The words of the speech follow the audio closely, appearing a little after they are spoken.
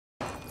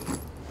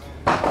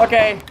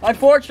Okay,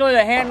 unfortunately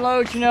the hand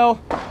loads, you know,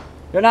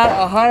 they're not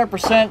 100%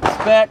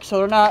 spec, so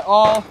they're not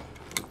all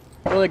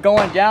really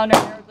going down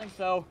there and everything.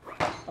 So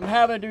I'm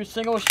having to do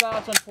single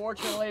shots,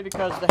 unfortunately,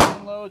 because the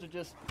hand loads are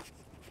just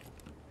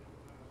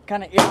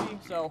kind of iffy.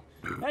 So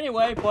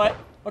anyway, but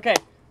okay,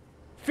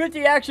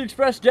 50 Action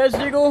Express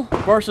Desert Eagle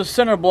versus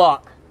Cinder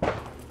Block.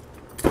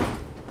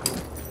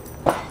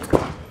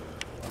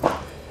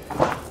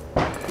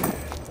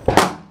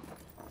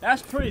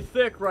 That's pretty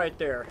thick right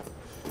there.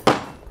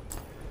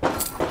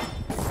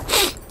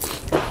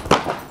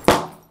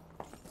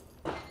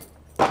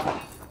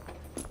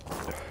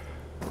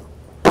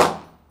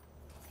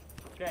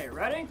 Okay,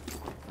 ready?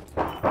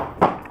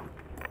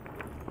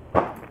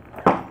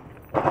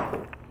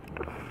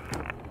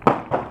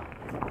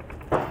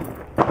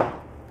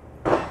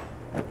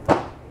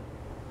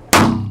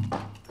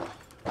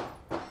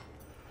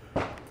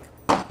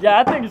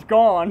 Yeah, that thing is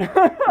gone.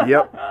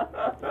 Yep.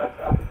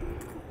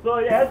 So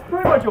yeah, it's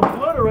pretty much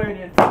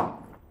obliterated.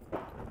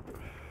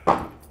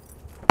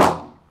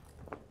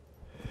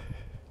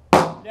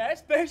 Yeah,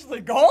 it's basically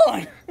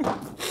gone.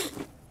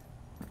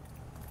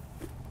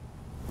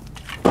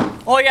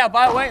 Oh yeah,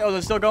 by the way, oh,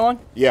 they're still going?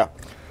 Yeah.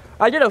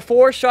 I did a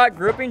 4-shot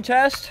gripping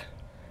test.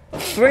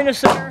 3 in the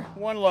center,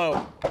 1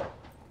 low.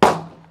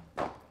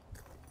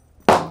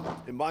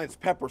 And mine's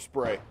pepper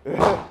spray.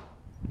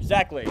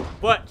 Exactly,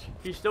 but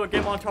he still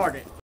came on target.